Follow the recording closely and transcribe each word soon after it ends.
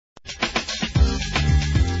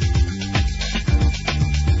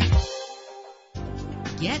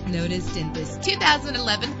Get noticed in this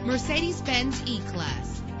 2011 Mercedes-Benz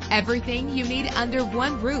E-Class. Everything you need under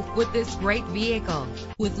one roof with this great vehicle.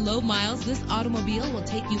 With low miles, this automobile will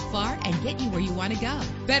take you far and get you where you want to go.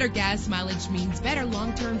 Better gas mileage means better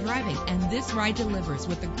long-term driving, and this ride delivers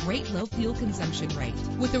with a great low fuel consumption rate.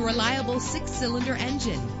 With a reliable 6-cylinder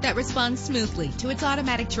engine that responds smoothly to its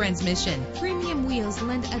automatic transmission, premium wheels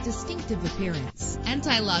lend a distinctive appearance.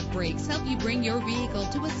 Anti-lock brakes help you bring your vehicle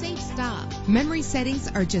to a safe stop. Memory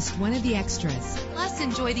settings are just one of the extras. Plus,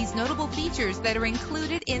 enjoy these notable features that are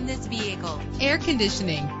included in this vehicle: air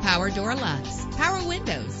conditioning, power door locks, power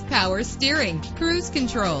windows, power steering, cruise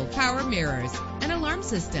control, power mirrors, an alarm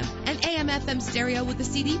system, an AM/FM stereo with a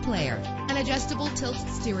CD player, an adjustable tilt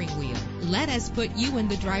steering wheel. Let us put you in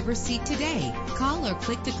the driver's seat today. Call or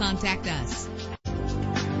click to contact us.